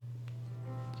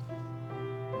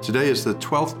Today is the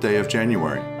 12th day of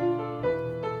January,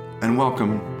 and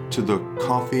welcome to the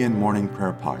Coffee and Morning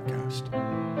Prayer Podcast.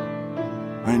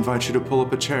 I invite you to pull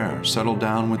up a chair, settle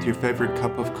down with your favorite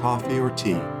cup of coffee or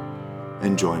tea,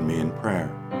 and join me in prayer.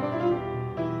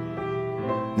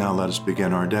 Now let us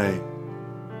begin our day.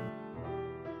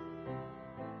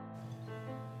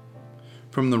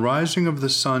 From the rising of the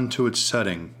sun to its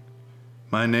setting,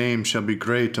 my name shall be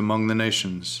great among the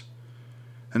nations.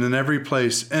 And in every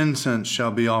place incense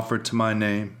shall be offered to my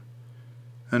name,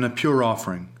 and a pure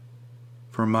offering,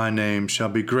 for my name shall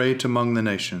be great among the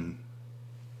nations,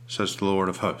 says the Lord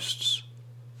of hosts.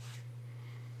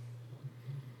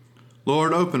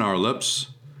 Lord, open our lips,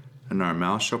 and our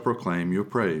mouth shall proclaim your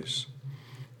praise.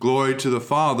 Glory to the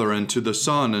Father, and to the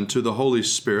Son, and to the Holy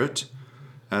Spirit,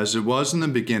 as it was in the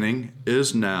beginning,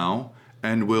 is now,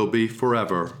 and will be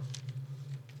forever.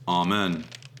 Amen.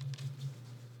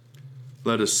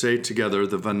 Let us say together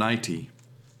the Venite.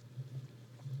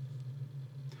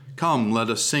 Come,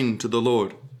 let us sing to the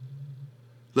Lord.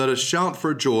 Let us shout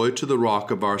for joy to the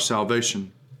rock of our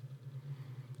salvation.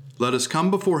 Let us come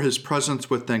before his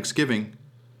presence with thanksgiving,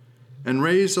 and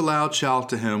raise a loud shout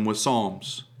to him with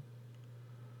psalms.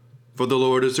 For the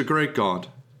Lord is a great God,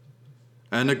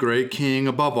 and a great King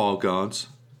above all gods.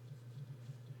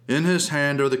 In his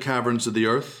hand are the caverns of the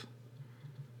earth,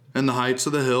 and the heights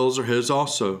of the hills are his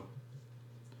also.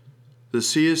 The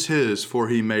sea is his, for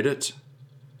he made it,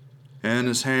 and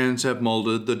his hands have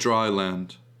molded the dry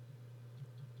land.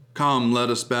 Come, let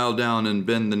us bow down and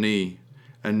bend the knee,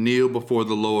 and kneel before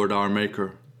the Lord our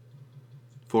Maker.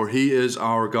 For he is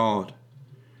our God,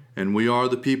 and we are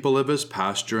the people of his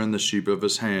pasture and the sheep of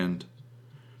his hand.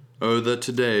 Oh, that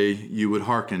today you would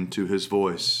hearken to his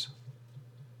voice.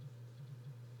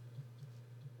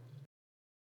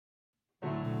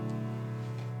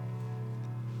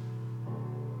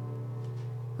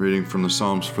 Reading from the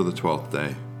Psalms for the 12th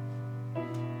day.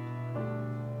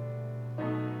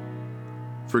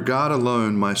 For God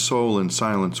alone my soul in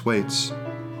silence waits.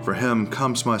 For him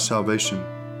comes my salvation.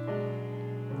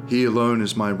 He alone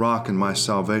is my rock and my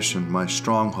salvation, my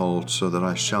stronghold, so that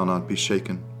I shall not be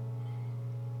shaken.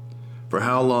 For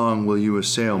how long will you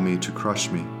assail me to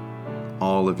crush me,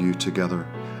 all of you together,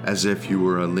 as if you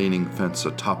were a leaning fence,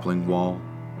 a toppling wall?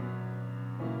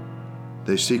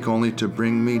 They seek only to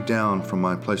bring me down from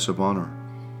my place of honor.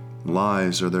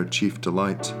 Lies are their chief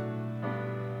delight.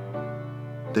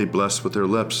 They bless with their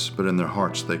lips, but in their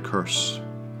hearts they curse.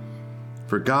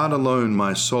 For God alone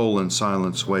my soul in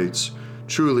silence waits.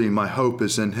 Truly my hope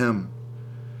is in him.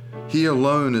 He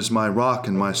alone is my rock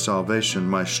and my salvation,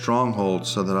 my stronghold,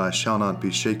 so that I shall not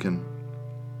be shaken.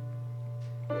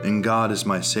 And God is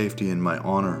my safety and my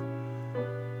honor.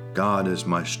 God is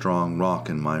my strong rock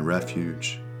and my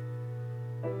refuge.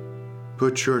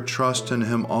 Put your trust in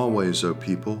him always, O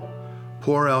people.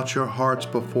 Pour out your hearts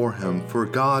before him, for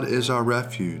God is our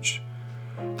refuge.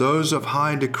 Those of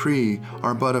high decree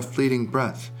are but a fleeting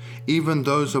breath. Even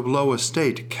those of low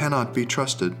estate cannot be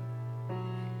trusted.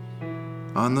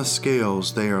 On the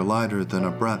scales they are lighter than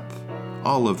a breath,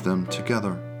 all of them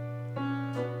together.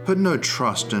 Put no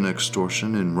trust in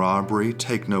extortion, in robbery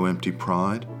take no empty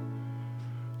pride.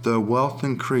 Though wealth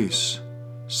increase,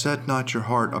 set not your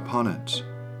heart upon it.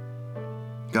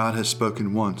 God has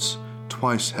spoken once,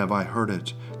 twice have I heard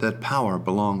it, that power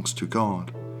belongs to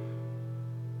God.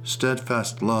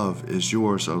 Steadfast love is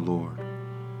yours, O Lord,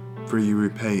 for you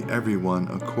repay everyone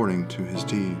according to his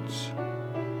deeds.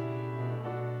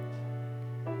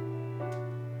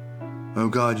 O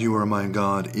God, you are my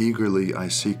God, eagerly I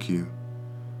seek you.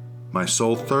 My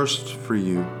soul thirsts for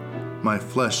you, my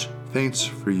flesh faints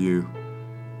for you,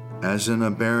 as in a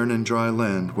barren and dry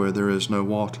land where there is no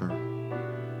water.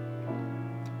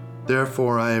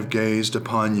 Therefore I have gazed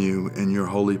upon you in your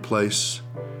holy place,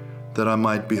 that I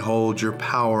might behold your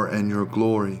power and your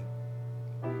glory.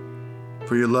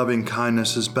 For your loving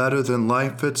kindness is better than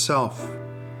life itself.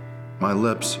 My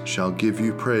lips shall give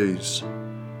you praise.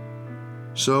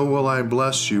 So will I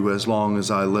bless you as long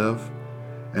as I live,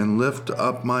 and lift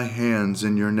up my hands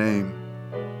in your name.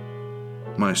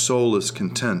 My soul is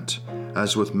content,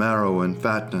 as with marrow and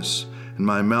fatness, and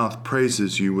my mouth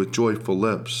praises you with joyful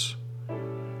lips.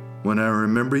 When I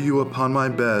remember you upon my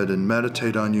bed and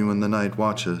meditate on you in the night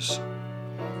watches.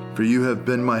 For you have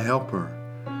been my helper,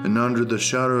 and under the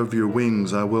shadow of your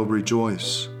wings I will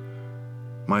rejoice.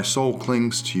 My soul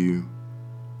clings to you.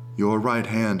 Your right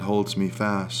hand holds me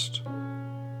fast.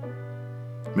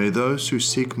 May those who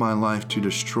seek my life to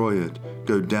destroy it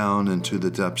go down into the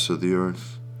depths of the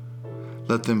earth.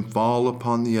 Let them fall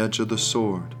upon the edge of the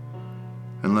sword,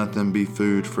 and let them be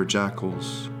food for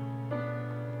jackals.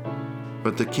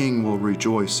 But the king will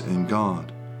rejoice in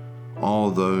God.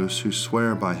 All those who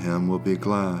swear by him will be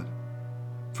glad,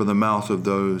 for the mouth of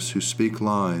those who speak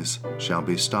lies shall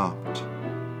be stopped.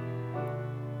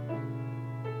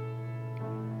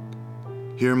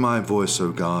 Hear my voice,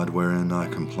 O God, wherein I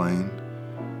complain.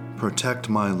 Protect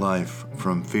my life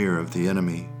from fear of the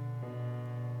enemy.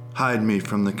 Hide me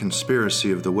from the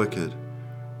conspiracy of the wicked,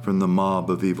 from the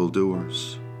mob of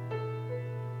evildoers.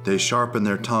 They sharpen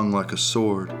their tongue like a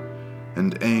sword,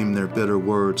 and aim their bitter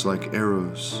words like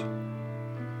arrows,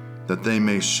 that they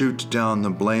may shoot down the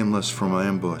blameless from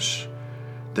ambush.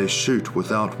 They shoot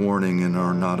without warning and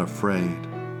are not afraid.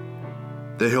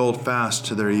 They hold fast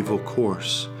to their evil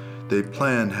course. They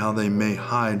plan how they may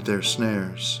hide their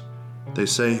snares. They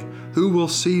say, "Who will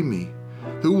see me?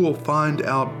 Who will find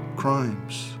out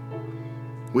crimes?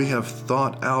 We have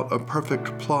thought out a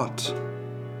perfect plot."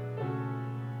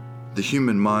 The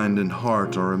human mind and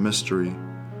heart are a mystery,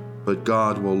 but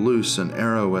God will loose an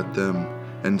arrow at them,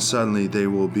 and suddenly they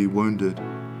will be wounded,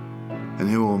 and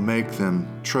he will make them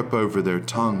trip over their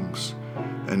tongues,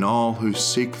 and all who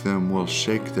seek them will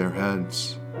shake their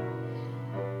heads.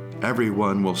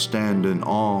 Everyone will stand in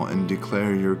awe and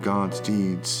declare your God's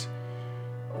deeds.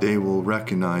 They will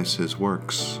recognize his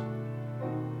works.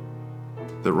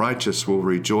 The righteous will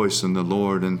rejoice in the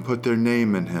Lord and put their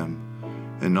name in him,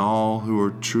 and all who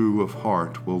are true of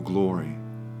heart will glory.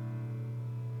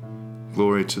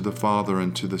 Glory to the Father,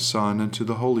 and to the Son, and to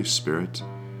the Holy Spirit,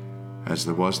 as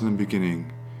there was in the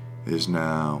beginning, is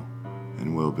now,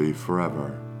 and will be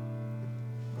forever.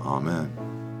 Amen.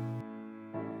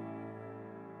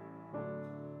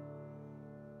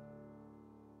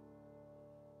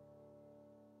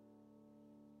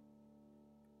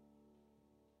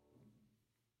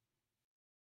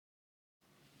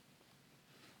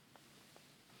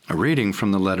 A reading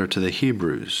from the letter to the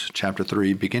Hebrews, chapter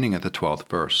 3, beginning at the 12th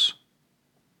verse.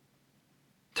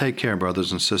 Take care,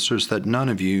 brothers and sisters, that none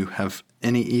of you have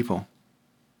any evil,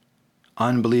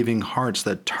 unbelieving hearts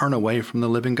that turn away from the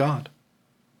living God.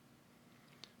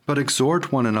 But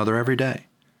exhort one another every day,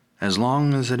 as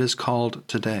long as it is called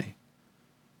today,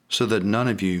 so that none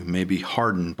of you may be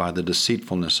hardened by the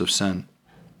deceitfulness of sin.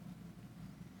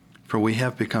 For we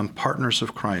have become partners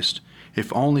of Christ,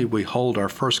 if only we hold our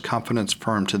first confidence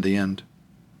firm to the end.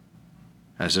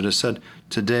 As it is said,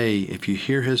 "Today, if you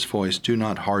hear his voice, do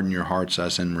not harden your hearts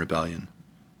as in rebellion."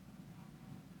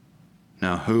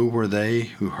 Now who were they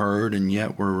who heard and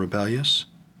yet were rebellious?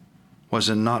 Was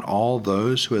it not all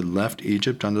those who had left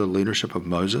Egypt under the leadership of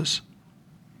Moses,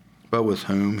 but with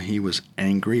whom he was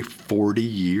angry 40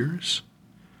 years?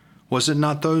 Was it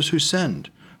not those who sinned,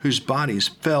 whose bodies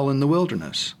fell in the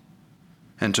wilderness?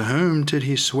 And to whom did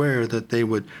he swear that they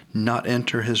would not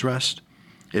enter his rest,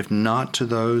 if not to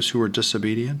those who were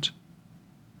disobedient?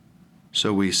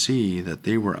 So we see that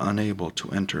they were unable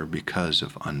to enter because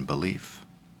of unbelief.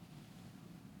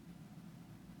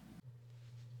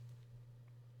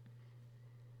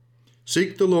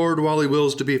 Seek the Lord while he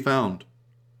wills to be found.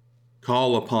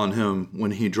 Call upon him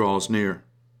when he draws near.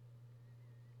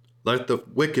 Let the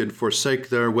wicked forsake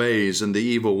their ways, and the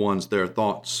evil ones their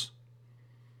thoughts.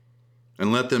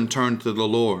 And let them turn to the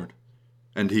Lord,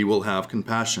 and he will have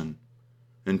compassion,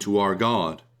 and to our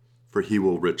God, for he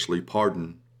will richly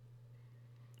pardon.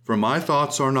 For my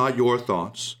thoughts are not your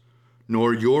thoughts,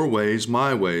 nor your ways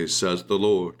my ways, says the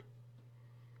Lord.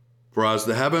 For as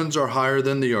the heavens are higher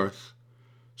than the earth,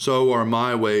 so are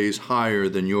my ways higher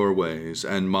than your ways,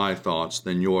 and my thoughts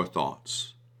than your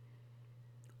thoughts.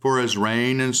 For as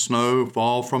rain and snow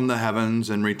fall from the heavens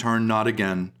and return not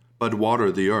again, but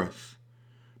water the earth,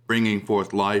 bringing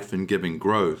forth life and giving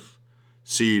growth,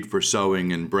 seed for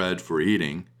sowing and bread for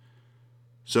eating,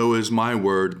 so is my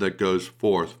word that goes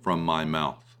forth from my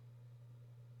mouth.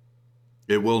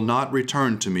 It will not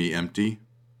return to me empty,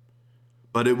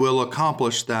 but it will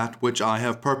accomplish that which I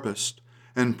have purposed,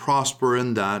 and prosper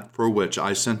in that for which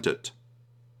I sent it.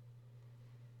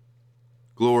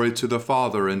 Glory to the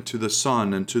Father, and to the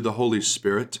Son, and to the Holy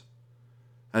Spirit,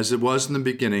 as it was in the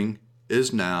beginning,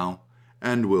 is now,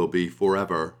 and will be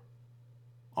forever.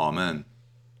 Amen.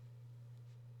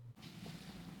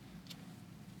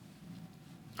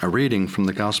 A reading from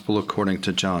the Gospel according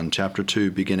to John, chapter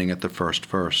 2, beginning at the 1st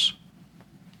verse.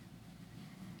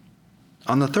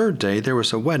 On the 3rd day there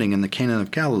was a wedding in the Cana of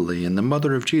Galilee, and the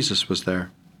mother of Jesus was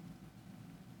there.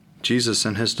 Jesus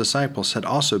and his disciples had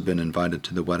also been invited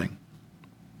to the wedding.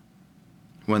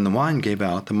 When the wine gave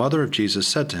out, the mother of Jesus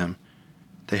said to him,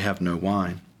 "They have no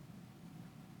wine."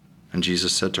 And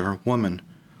Jesus said to her, "Woman,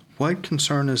 what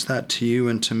concern is that to you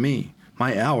and to me?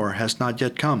 My hour has not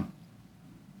yet come."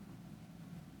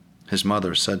 His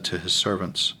mother said to his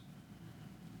servants,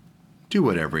 "Do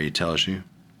whatever he tells you."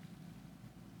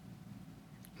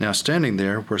 Now standing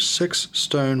there were 6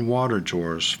 stone water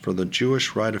jars for the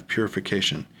Jewish rite of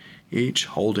purification, each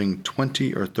holding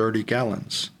 20 or 30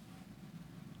 gallons.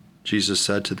 Jesus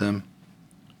said to them,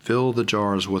 "Fill the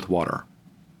jars with water."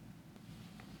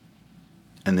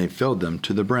 And they filled them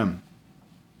to the brim.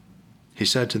 He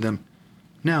said to them,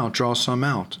 "Now draw some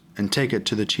out, and take it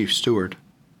to the chief steward."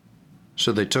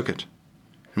 So they took it.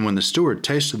 And when the steward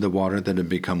tasted the water that had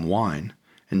become wine,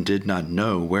 and did not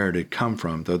know where it had come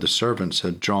from, though the servants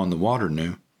had drawn the water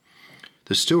new,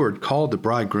 the steward called the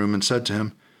bridegroom and said to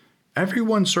him,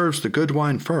 "Everyone serves the good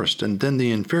wine first, and then the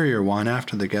inferior wine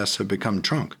after the guests have become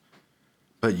drunk.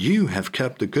 But you have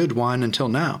kept the good wine until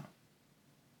now."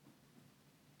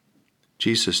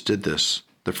 Jesus did this,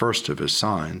 the first of his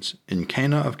signs, in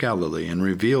Cana of Galilee, and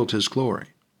revealed his glory,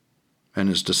 and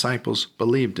his disciples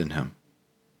believed in him.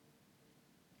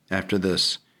 After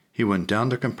this, he went down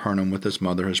to Capernaum with his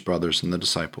mother, his brothers, and the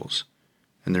disciples,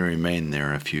 and they remained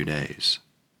there a few days.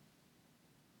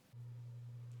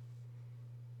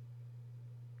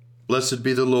 Blessed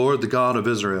be the Lord, the God of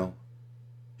Israel.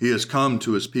 He has come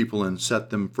to his people and set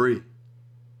them free.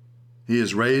 He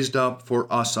has raised up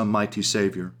for us a mighty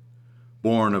Savior,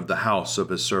 born of the house of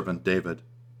his servant David.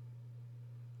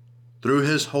 Through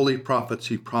his holy prophets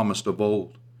he promised of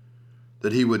old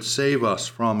that he would save us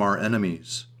from our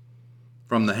enemies,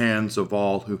 from the hands of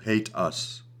all who hate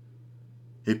us.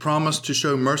 He promised to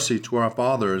show mercy to our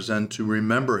fathers and to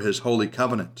remember his holy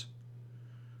covenant.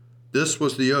 This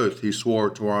was the oath he swore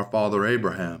to our father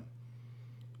Abraham,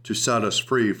 to set us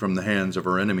free from the hands of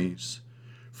our enemies,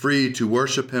 free to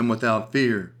worship him without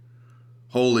fear,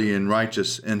 holy and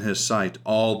righteous in his sight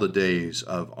all the days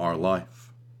of our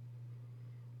life.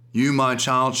 You, my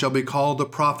child, shall be called the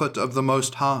prophet of the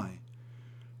Most High,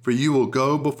 for you will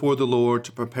go before the Lord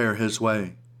to prepare his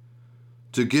way,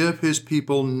 to give his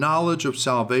people knowledge of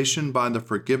salvation by the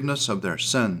forgiveness of their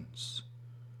sins.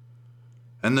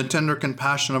 And the tender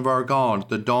compassion of our God,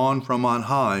 the dawn from on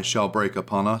high, shall break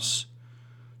upon us,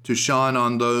 to shine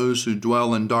on those who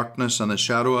dwell in darkness and the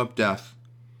shadow of death,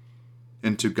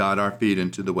 and to guide our feet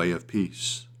into the way of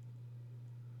peace.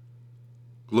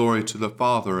 Glory to the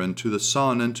Father, and to the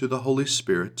Son, and to the Holy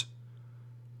Spirit,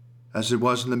 as it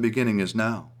was in the beginning, is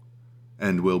now,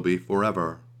 and will be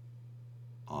forever.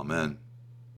 Amen.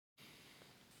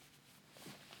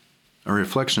 A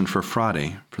reflection for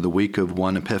Friday, for the week of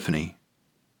 1 Epiphany.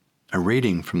 A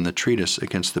reading from the treatise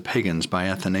against the pagans by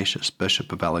Athanasius,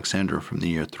 Bishop of Alexandria, from the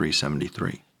year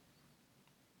 373.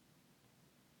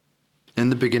 In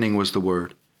the beginning was the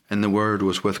Word, and the Word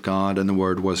was with God, and the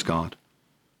Word was God.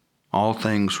 All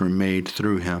things were made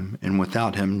through him, and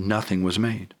without him nothing was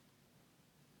made.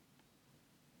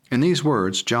 In these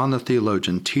words, John the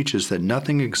theologian teaches that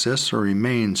nothing exists or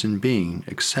remains in being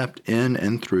except in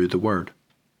and through the Word.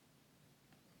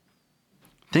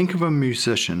 Think of a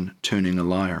musician tuning a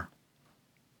lyre.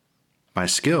 By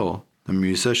skill, the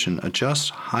musician adjusts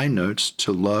high notes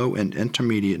to low and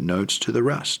intermediate notes to the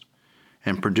rest,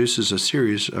 and produces a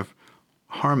series of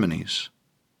harmonies.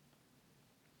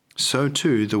 So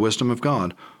too, the wisdom of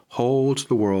God holds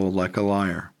the world like a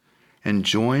lyre, and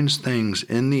joins things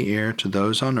in the air to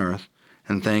those on earth,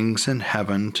 and things in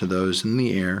heaven to those in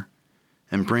the air,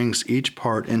 and brings each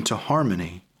part into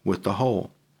harmony with the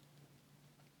whole.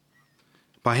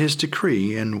 By his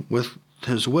decree and with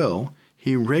his will,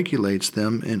 he regulates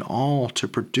them in all to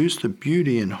produce the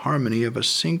beauty and harmony of a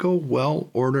single,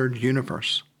 well-ordered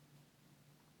universe.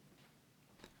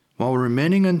 While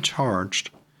remaining uncharged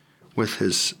with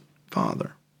his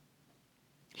Father,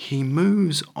 he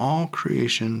moves all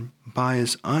creation by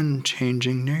his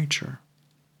unchanging nature,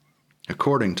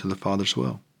 according to the Father's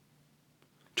will.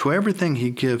 To everything he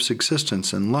gives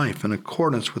existence and life in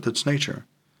accordance with its nature,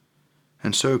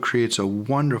 and so creates a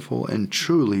wonderful and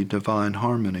truly divine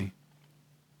harmony.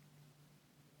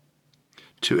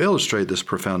 To illustrate this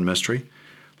profound mystery,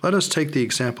 let us take the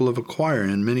example of a choir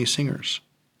and many singers.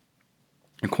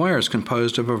 A choir is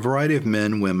composed of a variety of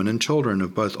men, women, and children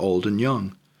of both old and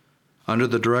young. Under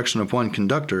the direction of one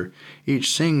conductor,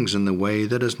 each sings in the way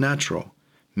that is natural.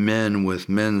 Men with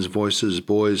men's voices,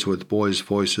 boys with boys'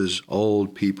 voices,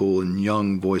 old people and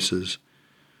young voices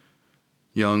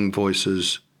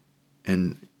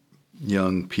and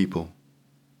young people.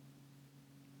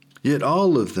 Yet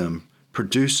all of them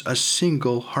produce a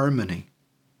single harmony.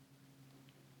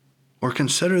 Or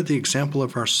consider the example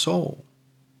of our soul.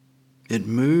 It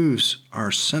moves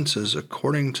our senses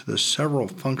according to the several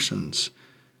functions,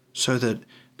 so that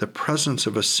the presence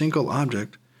of a single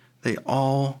object, they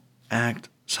all act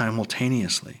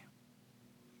simultaneously.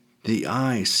 The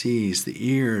eye sees, the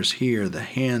ears hear, the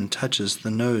hand touches,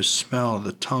 the nose smells,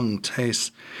 the tongue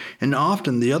tastes, and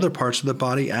often the other parts of the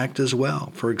body act as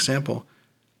well. For example,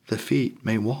 the feet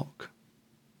may walk.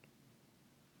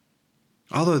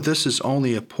 Although this is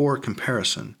only a poor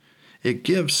comparison, it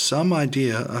gives some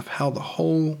idea of how the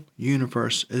whole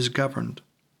universe is governed.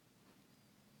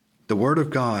 The Word of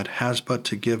God has but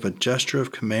to give a gesture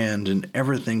of command and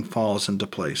everything falls into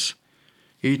place.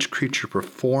 Each creature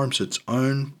performs its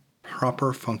own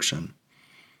proper function,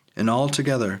 and all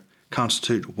together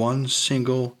constitute one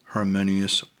single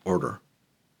harmonious order.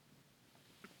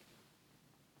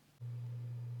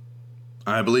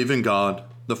 I believe in God,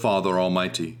 the Father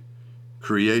Almighty,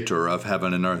 creator of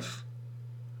heaven and earth.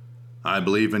 I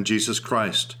believe in Jesus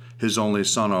Christ, his only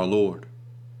Son, our Lord.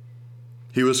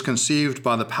 He was conceived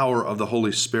by the power of the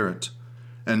Holy Spirit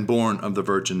and born of the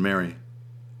Virgin Mary,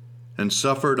 and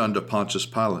suffered under Pontius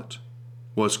Pilate,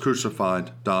 was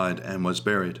crucified, died, and was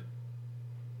buried.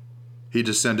 He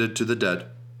descended to the dead.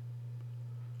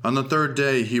 On the third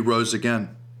day he rose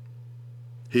again.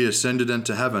 He ascended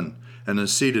into heaven and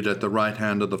is seated at the right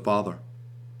hand of the Father.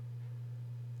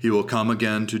 He will come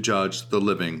again to judge the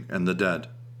living and the dead.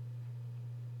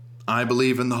 I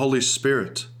believe in the Holy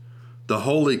Spirit, the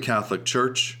Holy Catholic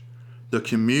Church, the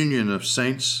communion of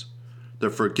saints, the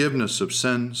forgiveness of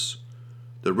sins,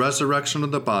 the resurrection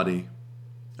of the body,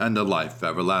 and the life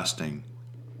everlasting.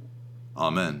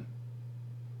 Amen.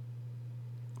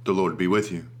 The Lord be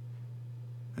with you,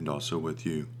 and also with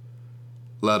you.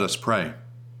 Let us pray.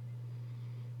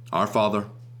 Our Father,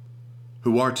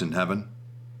 who art in heaven,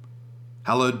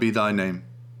 hallowed be thy name.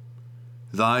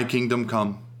 Thy kingdom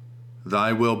come,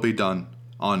 thy will be done,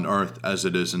 on earth as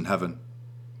it is in heaven.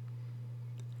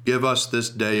 Give us this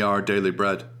day our daily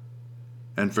bread,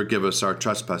 and forgive us our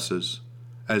trespasses,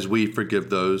 as we forgive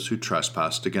those who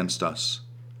trespass against us.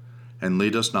 And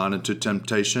lead us not into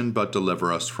temptation, but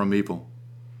deliver us from evil.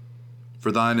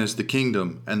 For thine is the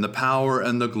kingdom, and the power,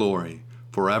 and the glory,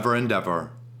 forever and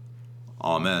ever.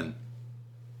 Amen.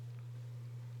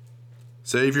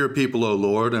 Save your people, O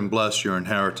Lord, and bless your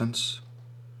inheritance.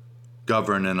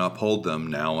 Govern and uphold them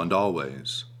now and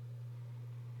always.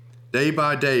 Day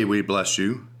by day we bless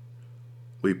you.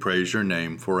 We praise your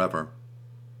name forever.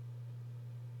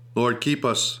 Lord, keep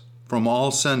us from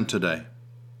all sin today.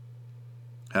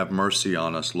 Have mercy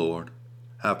on us, Lord.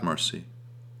 Have mercy.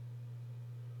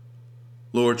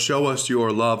 Lord, show us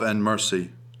your love and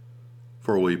mercy,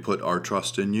 for we put our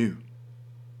trust in you.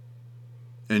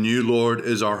 In you, Lord,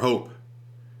 is our hope,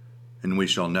 and we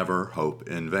shall never hope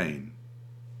in vain.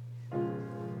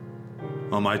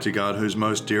 Almighty God, whose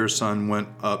most dear Son went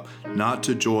up not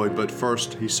to joy, but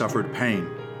first he suffered pain,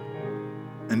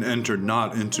 and entered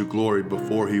not into glory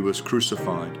before he was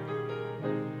crucified,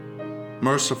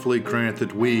 mercifully grant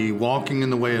that we, walking in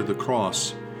the way of the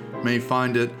cross, may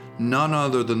find it none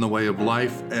other than the way of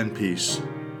life and peace.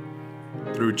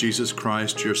 Through Jesus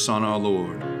Christ, your Son, our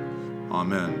Lord.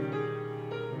 Amen.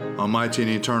 Almighty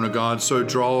and eternal God, so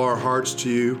draw our hearts to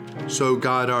you, so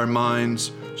guide our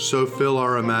minds, so fill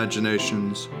our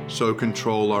imaginations, so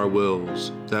control our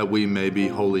wills, that we may be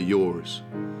wholly yours,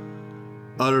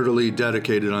 utterly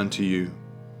dedicated unto you.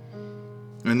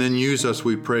 And then use us,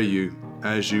 we pray you,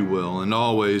 as you will, and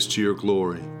always to your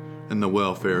glory and the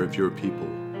welfare of your people.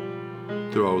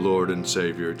 Through our Lord and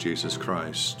Savior, Jesus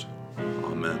Christ.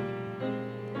 Amen.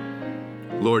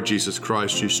 Lord Jesus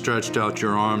Christ, you stretched out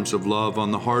your arms of love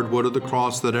on the hard wood of the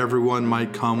cross that everyone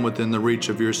might come within the reach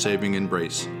of your saving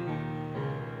embrace.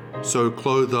 So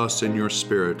clothe us in your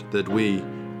Spirit, that we,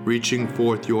 reaching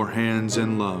forth your hands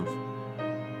in love,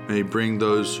 may bring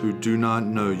those who do not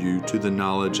know you to the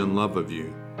knowledge and love of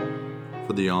you,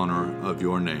 for the honor of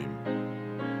your name.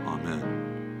 Amen.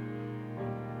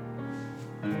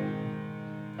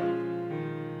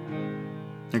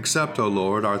 Accept, O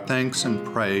Lord, our thanks and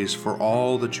praise for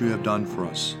all that you have done for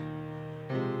us.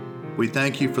 We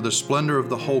thank you for the splendor of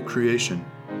the whole creation,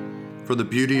 for the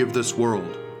beauty of this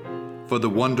world, for the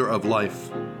wonder of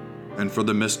life, and for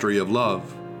the mystery of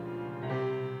love.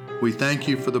 We thank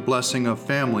you for the blessing of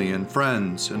family and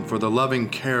friends, and for the loving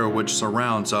care which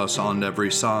surrounds us on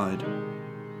every side.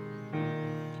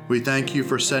 We thank you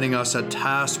for setting us at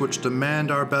tasks which demand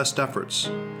our best efforts,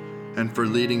 and for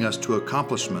leading us to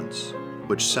accomplishments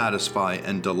which satisfy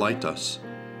and delight us.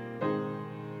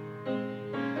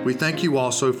 We thank you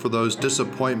also for those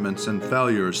disappointments and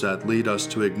failures that lead us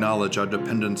to acknowledge our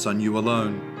dependence on you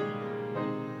alone.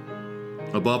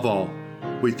 Above all,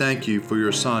 we thank you for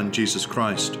your Son, Jesus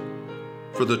Christ,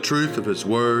 for the truth of his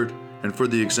word and for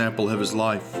the example of his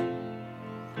life,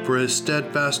 for his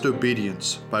steadfast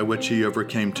obedience by which he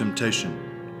overcame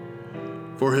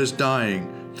temptation, for his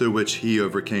dying through which he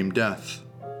overcame death,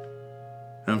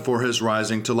 and for his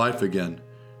rising to life again,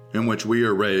 in which we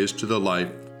are raised to the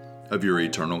life of your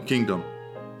eternal kingdom.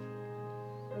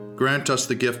 Grant us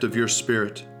the gift of your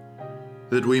Spirit,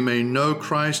 that we may know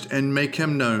Christ and make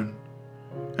him known,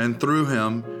 and through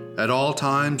him, at all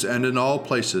times and in all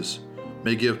places,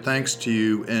 may give thanks to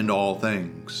you in all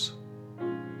things.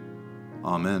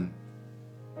 Amen.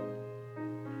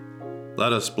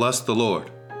 Let us bless the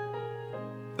Lord.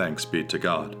 Thanks be to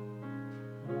God.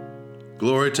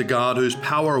 Glory to God, whose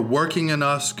power working in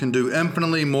us can do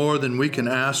infinitely more than we can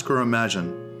ask or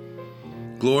imagine.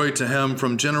 Glory to him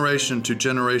from generation to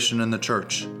generation in the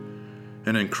church,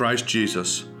 and in Christ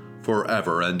Jesus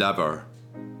forever and ever.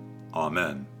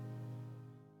 Amen.